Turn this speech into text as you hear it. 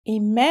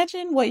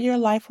Imagine what your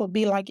life would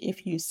be like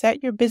if you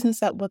set your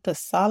business up with a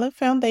solid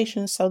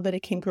foundation so that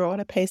it can grow at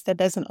a pace that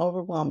doesn't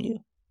overwhelm you.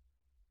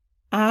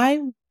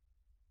 I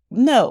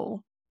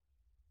know,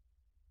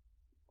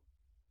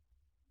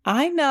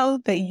 I know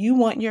that you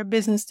want your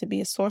business to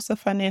be a source of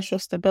financial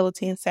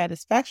stability and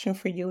satisfaction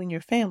for you and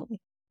your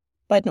family.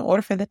 But in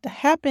order for that to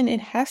happen,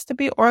 it has to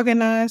be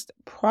organized,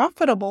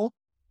 profitable,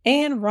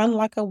 and run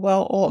like a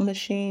well-oiled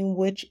machine,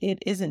 which it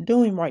isn't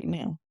doing right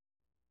now.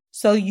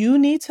 So you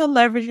need to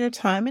leverage your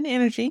time and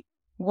energy,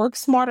 work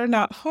smarter,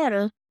 not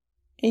harder,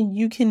 and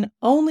you can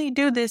only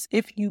do this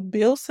if you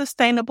build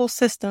sustainable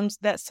systems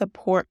that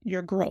support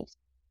your growth.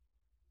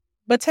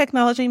 But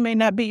technology may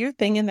not be your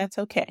thing, and that's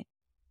okay.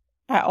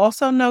 I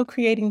also know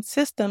creating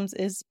systems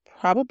is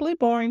probably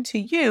boring to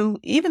you,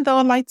 even though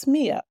it lights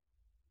me up.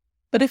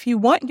 But if you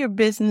want your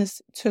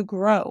business to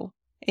grow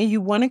and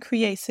you want to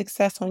create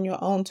success on your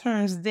own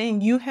terms,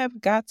 then you have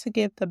got to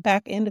give the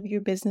back end of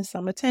your business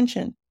some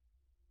attention.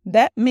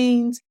 That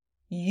means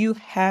you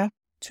have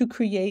to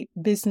create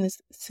business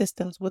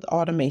systems with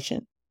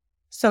automation.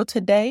 So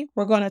today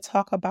we're going to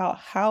talk about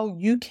how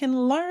you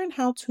can learn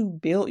how to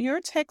build your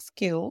tech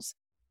skills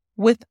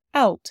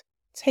without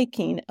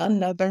taking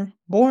another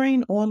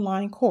boring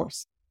online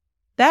course.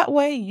 That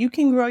way you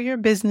can grow your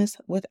business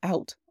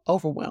without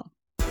overwhelm.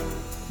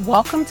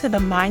 Welcome to the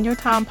Mind Your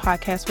Time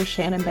podcast with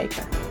Shannon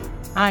Baker.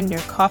 I'm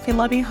your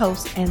coffee-loving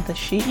host and the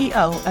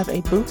CEO of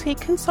a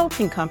boutique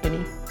consulting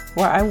company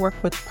where I work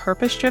with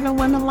purpose-driven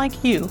women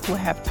like you who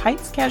have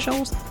tight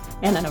schedules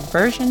and an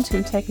aversion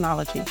to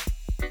technology.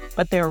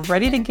 But they're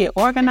ready to get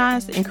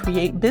organized and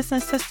create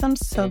business systems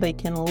so they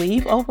can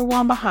leave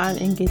overwhelm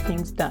behind and get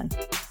things done.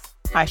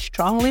 I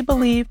strongly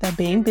believe that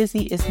being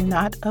busy is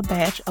not a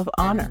badge of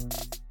honor.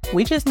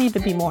 We just need to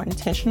be more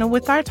intentional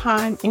with our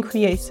time and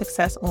create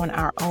success on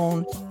our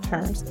own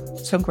terms.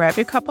 So grab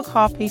your cup of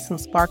coffee, some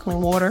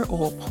sparkling water,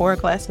 or pour a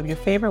glass of your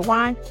favorite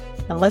wine,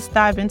 and let's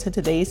dive into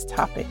today's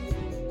topic.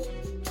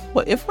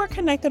 Well, if we're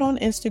connected on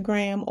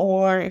Instagram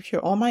or if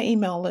you're on my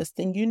email list,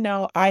 then you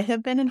know I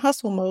have been in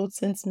hustle mode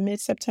since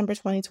mid-September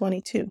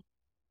 2022.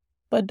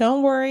 But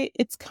don't worry,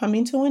 it's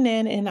coming to an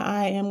end and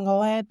I am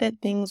glad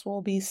that things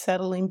will be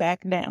settling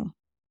back down.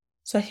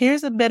 So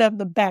here's a bit of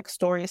the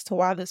backstory as to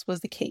why this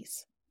was the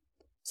case.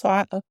 So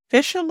I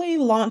officially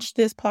launched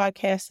this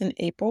podcast in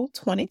April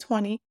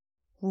 2020,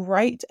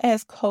 right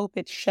as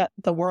COVID shut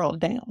the world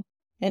down.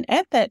 And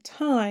at that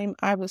time,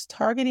 I was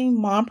targeting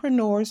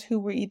mompreneurs who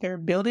were either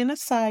building a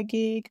side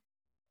gig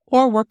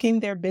or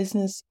working their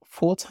business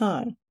full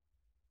time.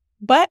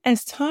 But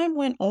as time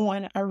went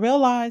on, I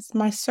realized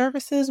my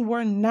services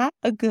were not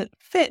a good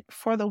fit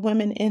for the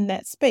women in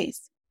that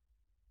space.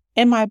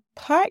 And my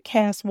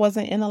podcast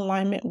wasn't in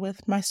alignment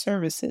with my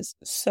services.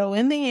 So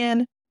in the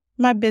end,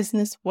 my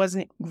business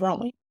wasn't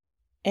growing.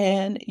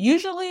 And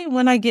usually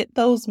when I get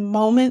those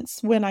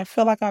moments when I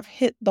feel like I've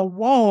hit the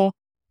wall,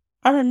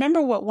 I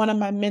remember what one of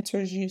my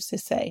mentors used to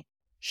say.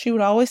 She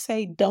would always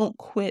say, don't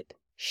quit,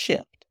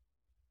 shift.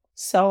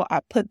 So I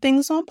put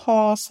things on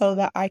pause so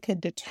that I could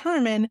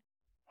determine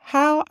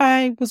how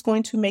I was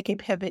going to make a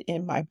pivot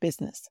in my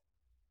business.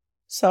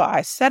 So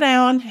I sat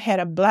down, had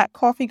a black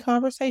coffee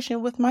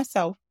conversation with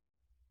myself,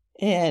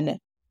 and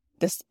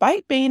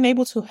despite being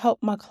able to help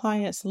my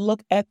clients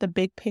look at the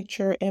big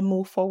picture and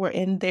move forward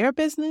in their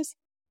business,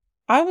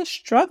 I was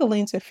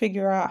struggling to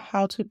figure out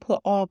how to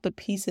put all the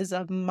pieces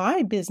of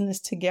my business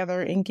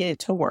together and get it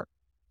to work.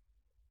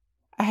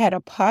 I had a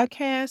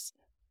podcast,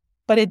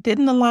 but it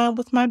didn't align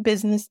with my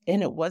business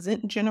and it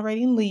wasn't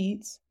generating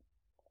leads.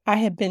 I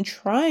had been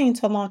trying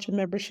to launch a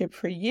membership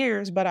for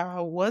years, but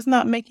I was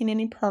not making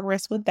any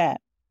progress with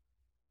that.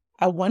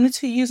 I wanted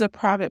to use a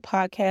private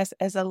podcast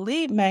as a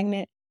lead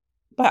magnet,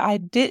 but I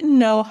didn't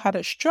know how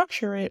to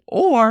structure it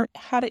or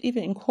how to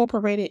even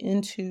incorporate it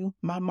into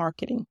my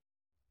marketing.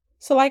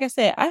 So like I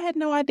said, I had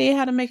no idea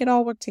how to make it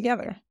all work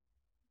together.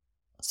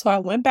 So I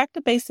went back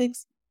to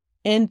basics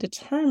and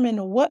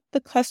determined what the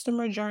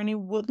customer journey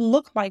would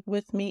look like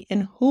with me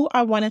and who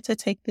I wanted to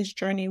take this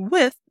journey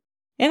with,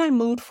 and I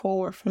moved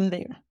forward from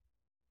there.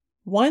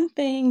 One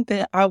thing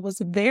that I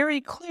was very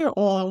clear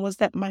on was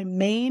that my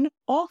main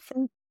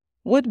offer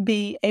would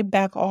be a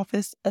back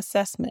office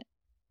assessment,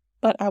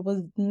 but I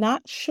was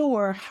not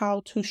sure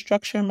how to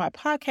structure my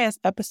podcast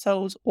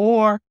episodes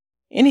or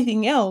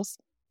anything else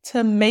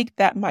to make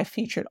that my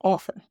featured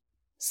offer.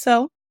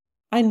 So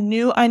I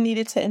knew I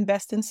needed to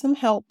invest in some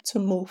help to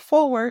move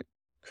forward,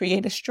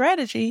 create a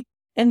strategy,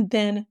 and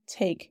then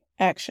take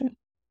action.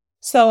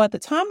 So at the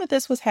time that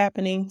this was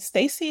happening,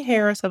 Stacey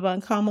Harris of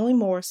Uncommonly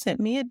More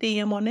sent me a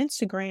DM on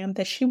Instagram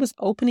that she was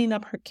opening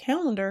up her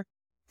calendar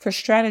for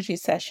strategy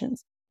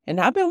sessions. And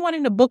I've been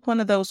wanting to book one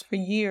of those for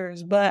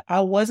years, but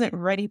I wasn't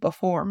ready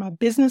before. My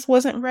business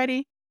wasn't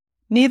ready.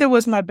 Neither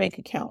was my bank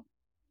account.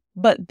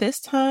 But this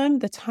time,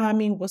 the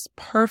timing was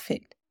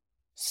perfect.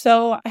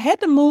 So I had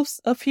to move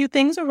a few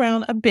things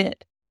around a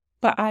bit,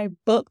 but I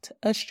booked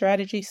a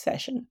strategy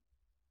session.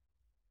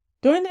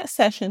 During that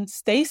session,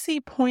 Stacey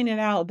pointed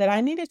out that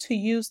I needed to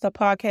use the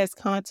podcast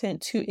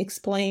content to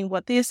explain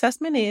what the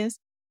assessment is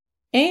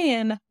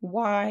and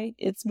why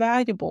it's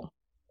valuable.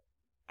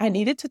 I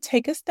needed to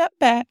take a step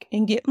back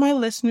and get my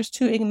listeners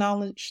to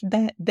acknowledge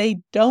that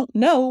they don't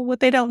know what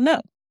they don't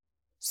know.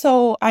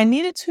 So I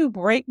needed to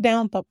break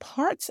down the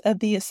parts of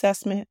the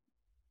assessment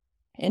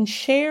and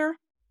share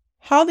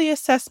how the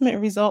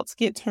assessment results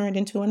get turned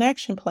into an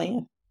action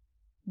plan.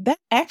 That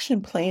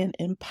action plan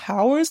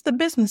empowers the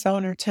business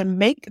owner to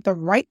make the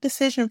right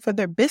decision for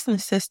their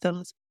business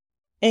systems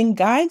and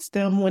guides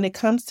them when it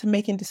comes to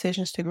making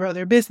decisions to grow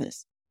their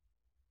business.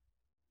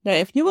 Now,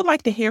 if you would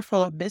like to hear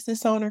from a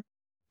business owner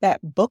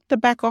that booked the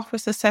back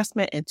office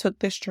assessment and took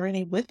this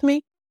journey with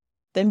me,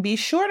 then be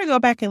sure to go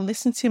back and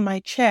listen to my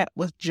chat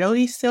with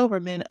Jody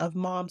Silverman of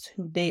Moms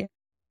Who Dare.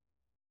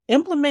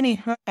 Implementing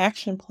her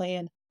action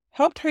plan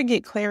helped her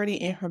get clarity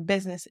in her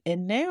business,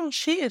 and now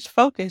she is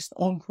focused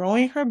on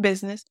growing her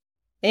business,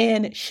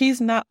 and she's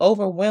not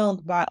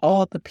overwhelmed by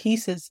all the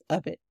pieces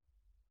of it.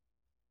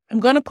 I'm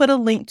going to put a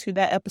link to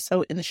that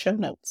episode in the show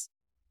notes.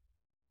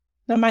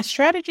 Now, my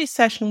strategy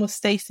session with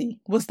Stacy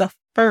was the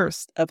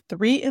first of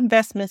 3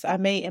 investments I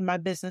made in my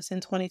business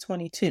in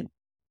 2022,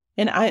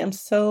 and I am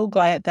so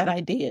glad that I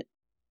did.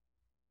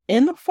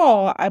 In the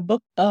fall, I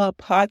booked a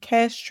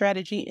podcast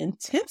strategy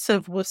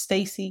intensive with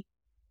Stacy,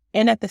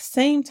 and at the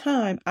same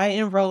time, I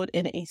enrolled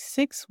in a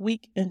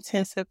 6-week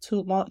intensive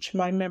to launch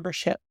my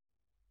membership.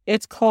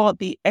 It's called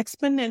the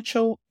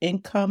Exponential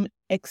Income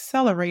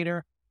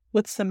Accelerator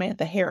with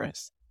Samantha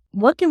Harris.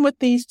 Working with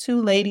these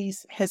 2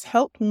 ladies has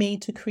helped me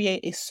to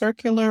create a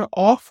circular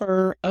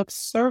offer of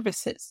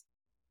services.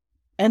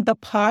 And the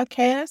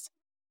podcast,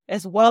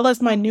 as well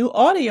as my new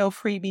audio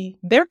freebie,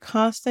 they're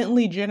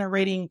constantly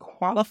generating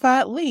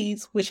qualified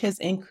leads, which has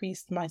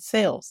increased my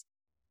sales.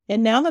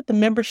 And now that the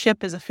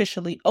membership is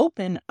officially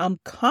open, I'm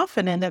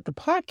confident that the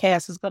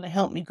podcast is going to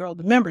help me grow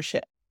the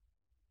membership.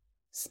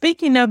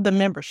 Speaking of the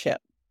membership,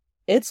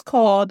 it's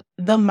called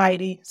the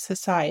Mighty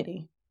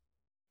Society.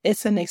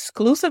 It's an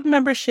exclusive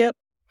membership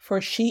for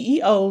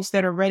CEOs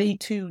that are ready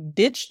to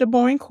ditch the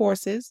boring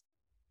courses,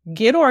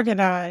 get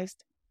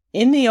organized,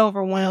 end the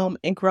overwhelm,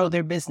 and grow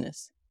their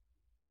business.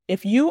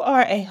 If you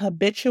are a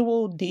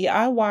habitual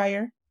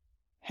DIYer,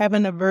 have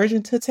an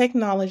aversion to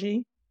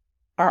technology,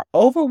 are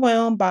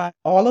overwhelmed by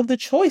all of the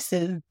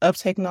choices of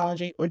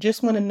technology, or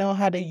just want to know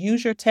how to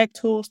use your tech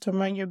tools to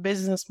run your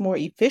business more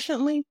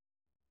efficiently,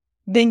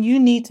 then you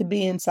need to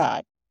be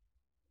inside.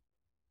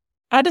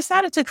 I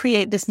decided to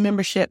create this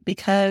membership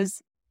because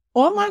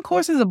online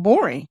courses are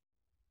boring.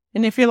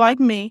 And if you're like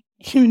me,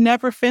 you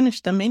never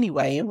finish them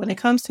anyway. And when it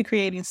comes to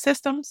creating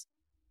systems,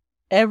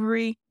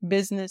 every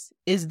business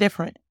is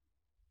different.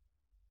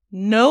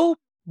 No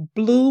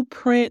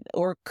blueprint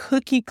or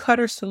cookie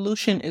cutter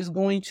solution is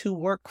going to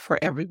work for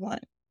everyone.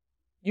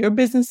 Your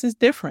business is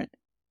different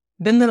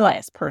than the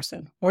last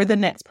person or the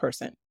next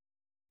person.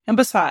 And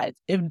besides,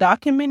 if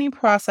documenting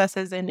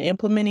processes and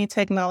implementing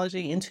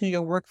technology into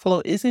your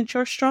workflow isn't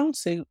your strong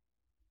suit,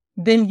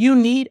 then you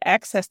need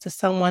access to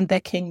someone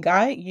that can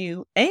guide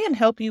you and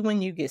help you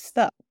when you get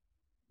stuck.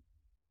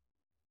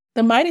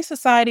 The Mighty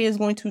Society is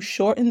going to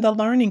shorten the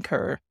learning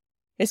curve.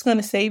 It's going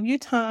to save you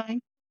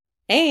time,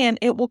 and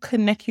it will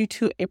connect you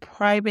to a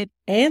private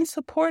and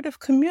supportive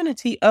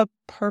community of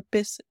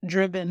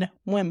purpose-driven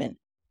women.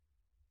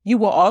 You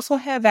will also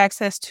have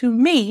access to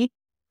me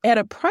at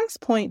a price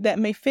point that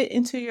may fit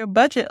into your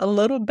budget a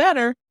little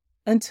better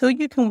until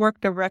you can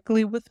work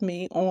directly with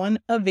me on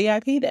a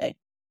VIP day.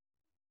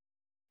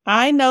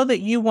 I know that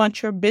you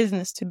want your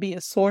business to be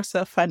a source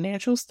of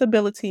financial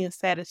stability and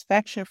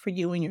satisfaction for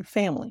you and your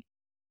family.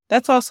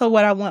 That's also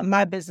what I want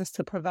my business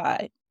to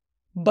provide.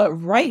 But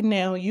right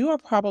now, you are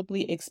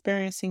probably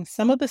experiencing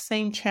some of the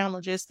same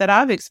challenges that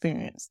I've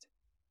experienced.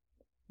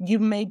 You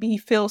maybe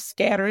feel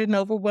scattered and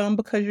overwhelmed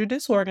because you're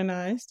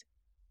disorganized.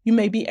 You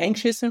may be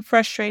anxious and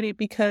frustrated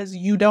because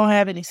you don't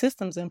have any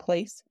systems in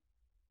place.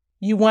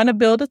 You want to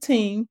build a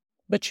team,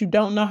 but you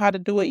don't know how to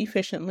do it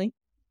efficiently.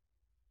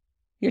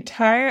 You're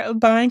tired of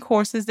buying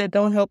courses that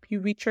don't help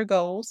you reach your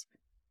goals.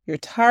 You're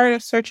tired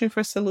of searching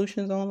for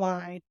solutions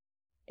online,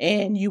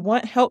 and you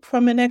want help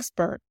from an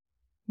expert.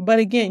 But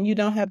again, you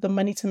don't have the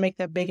money to make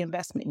that big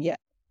investment yet.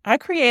 I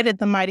created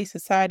the Mighty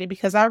Society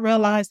because I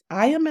realized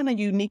I am in a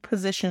unique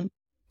position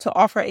to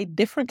offer a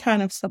different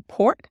kind of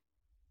support,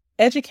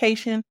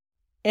 education,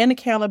 and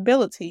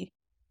accountability,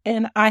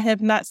 and I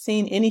have not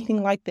seen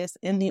anything like this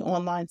in the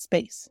online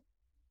space.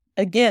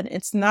 Again,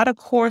 it's not a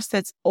course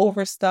that's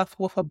overstuffed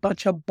with a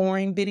bunch of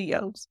boring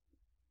videos.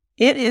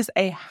 It is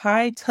a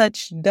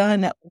high-touch,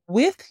 done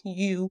with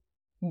you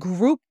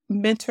group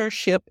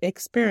mentorship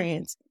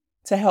experience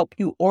to help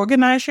you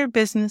organize your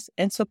business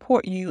and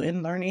support you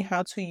in learning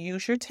how to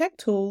use your tech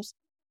tools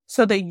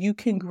so that you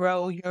can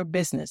grow your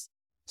business.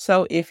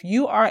 So if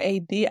you are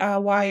a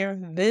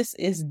DIYer, this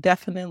is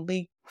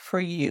definitely for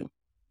you.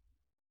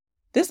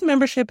 This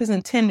membership is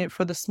intended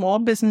for the small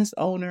business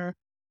owner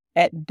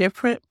at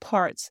different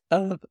parts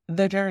of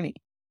the journey.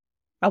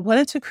 I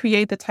wanted to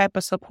create the type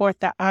of support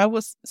that I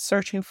was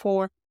searching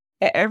for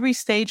at every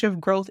stage of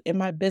growth in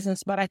my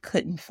business, but I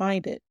couldn't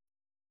find it.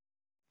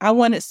 I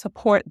wanted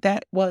support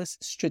that was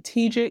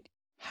strategic,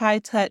 high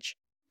touch,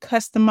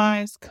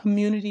 customized,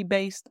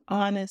 community-based,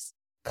 honest,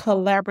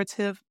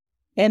 collaborative,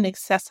 and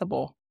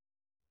accessible.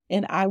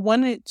 And I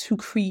wanted to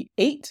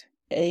create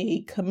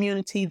a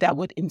community that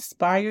would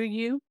inspire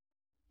you,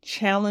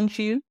 challenge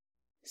you,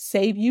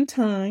 save you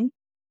time,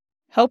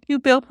 help you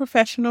build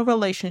professional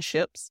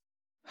relationships,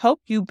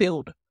 help you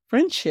build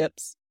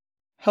friendships,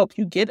 help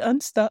you get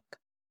unstuck,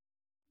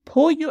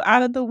 pull you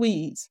out of the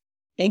weeds,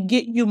 and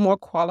get you more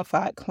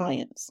qualified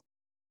clients.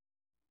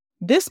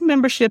 This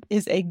membership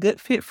is a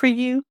good fit for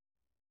you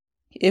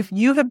if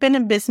you have been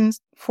in business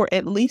for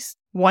at least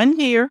 1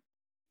 year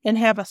and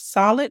have a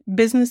solid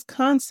business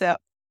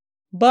concept,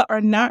 but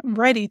are not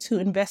ready to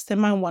invest in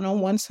my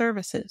one-on-one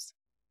services.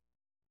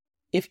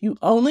 If you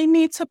only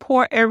need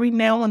support every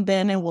now and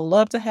then and would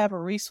love to have a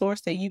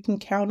resource that you can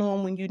count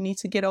on when you need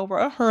to get over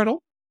a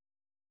hurdle,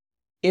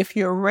 if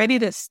you're ready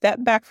to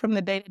step back from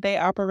the day-to-day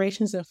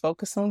operations and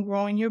focus on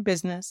growing your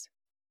business,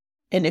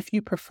 and if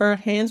you prefer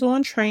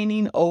hands-on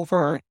training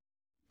over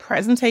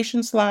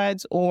presentation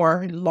slides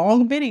or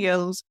long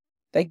videos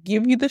that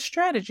give you the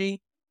strategy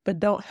but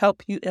don't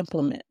help you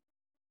implement.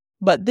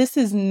 But this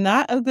is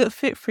not a good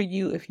fit for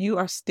you if you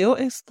are still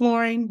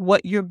exploring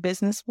what your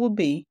business will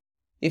be,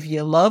 if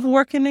you love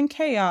working in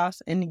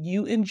chaos and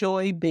you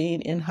enjoy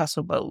being in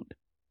hustle mode.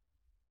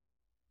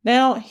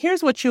 Now,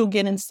 here's what you'll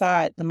get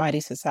inside the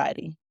Mighty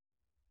Society.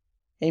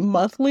 A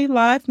monthly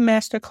live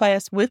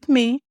masterclass with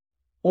me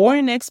or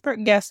an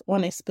expert guest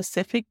on a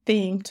specific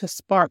theme to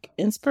spark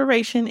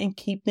inspiration and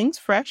keep things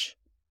fresh.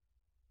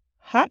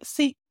 Hot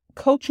seat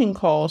coaching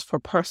calls for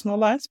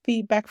personalized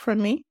feedback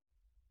from me.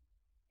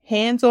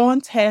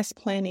 Hands-on task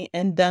planning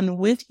and done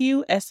with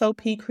you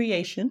SOP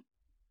creation.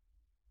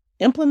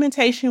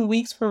 Implementation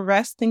weeks for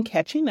rest and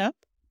catching up.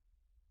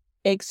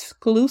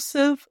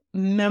 Exclusive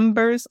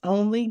members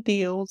only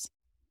deals,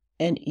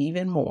 and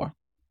even more.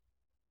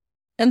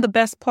 And the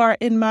best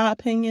part, in my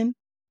opinion,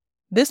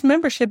 this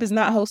membership is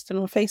not hosted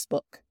on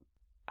Facebook.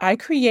 I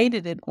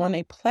created it on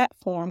a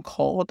platform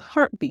called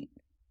Heartbeat.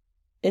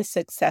 It's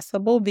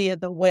accessible via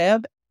the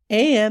web,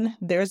 and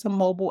there's a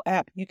mobile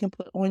app you can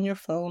put on your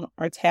phone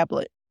or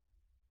tablet.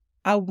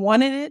 I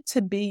wanted it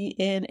to be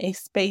in a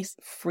space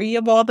free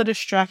of all the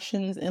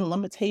distractions and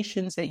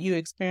limitations that you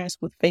experience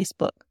with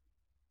Facebook.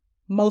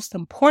 Most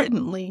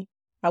importantly,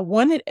 I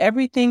wanted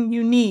everything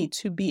you need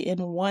to be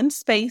in one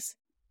space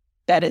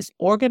that is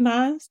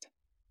organized,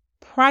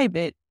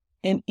 private,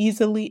 and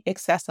easily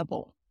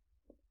accessible.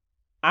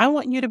 I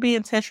want you to be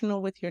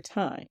intentional with your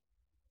time.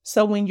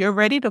 So when you're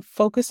ready to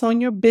focus on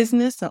your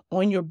business and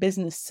on your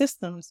business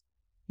systems,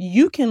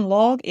 you can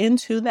log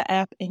into the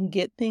app and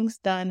get things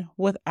done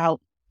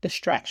without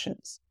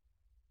distractions.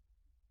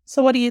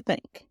 So what do you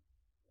think?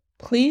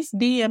 Please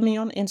DM me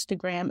on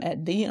Instagram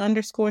at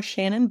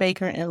 @the_Shannon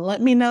Baker and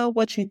let me know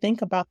what you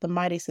think about the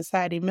Mighty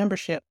Society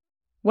membership,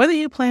 whether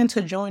you plan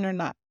to join or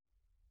not.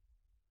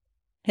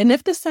 And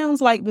if this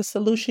sounds like the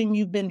solution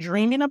you've been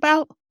dreaming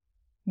about,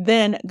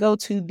 then go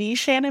to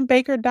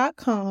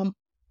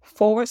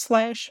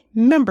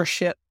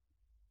theshannonbaker.com/membership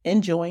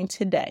and join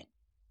today.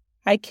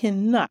 I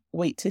cannot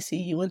wait to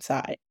see you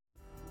inside.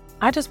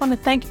 I just want to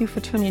thank you for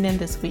tuning in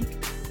this week.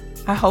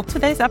 I hope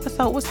today's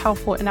episode was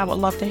helpful and I would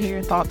love to hear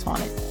your thoughts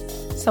on it.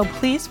 So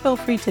please feel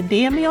free to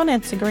DM me on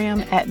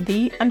Instagram at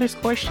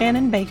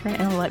 @the_Shannon Baker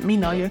and let me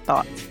know your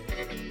thoughts.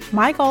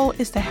 My goal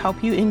is to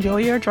help you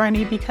enjoy your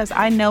journey because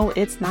I know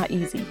it's not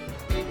easy,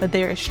 but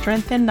there is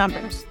strength in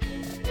numbers.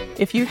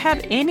 If you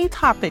have any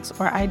topics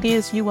or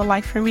ideas you would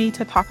like for me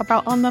to talk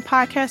about on the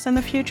podcast in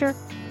the future,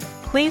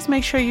 please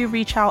make sure you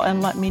reach out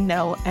and let me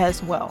know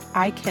as well.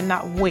 I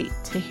cannot wait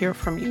to hear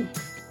from you.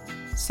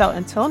 So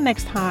until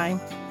next time,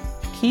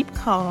 keep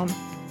calm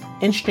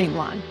and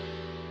streamline.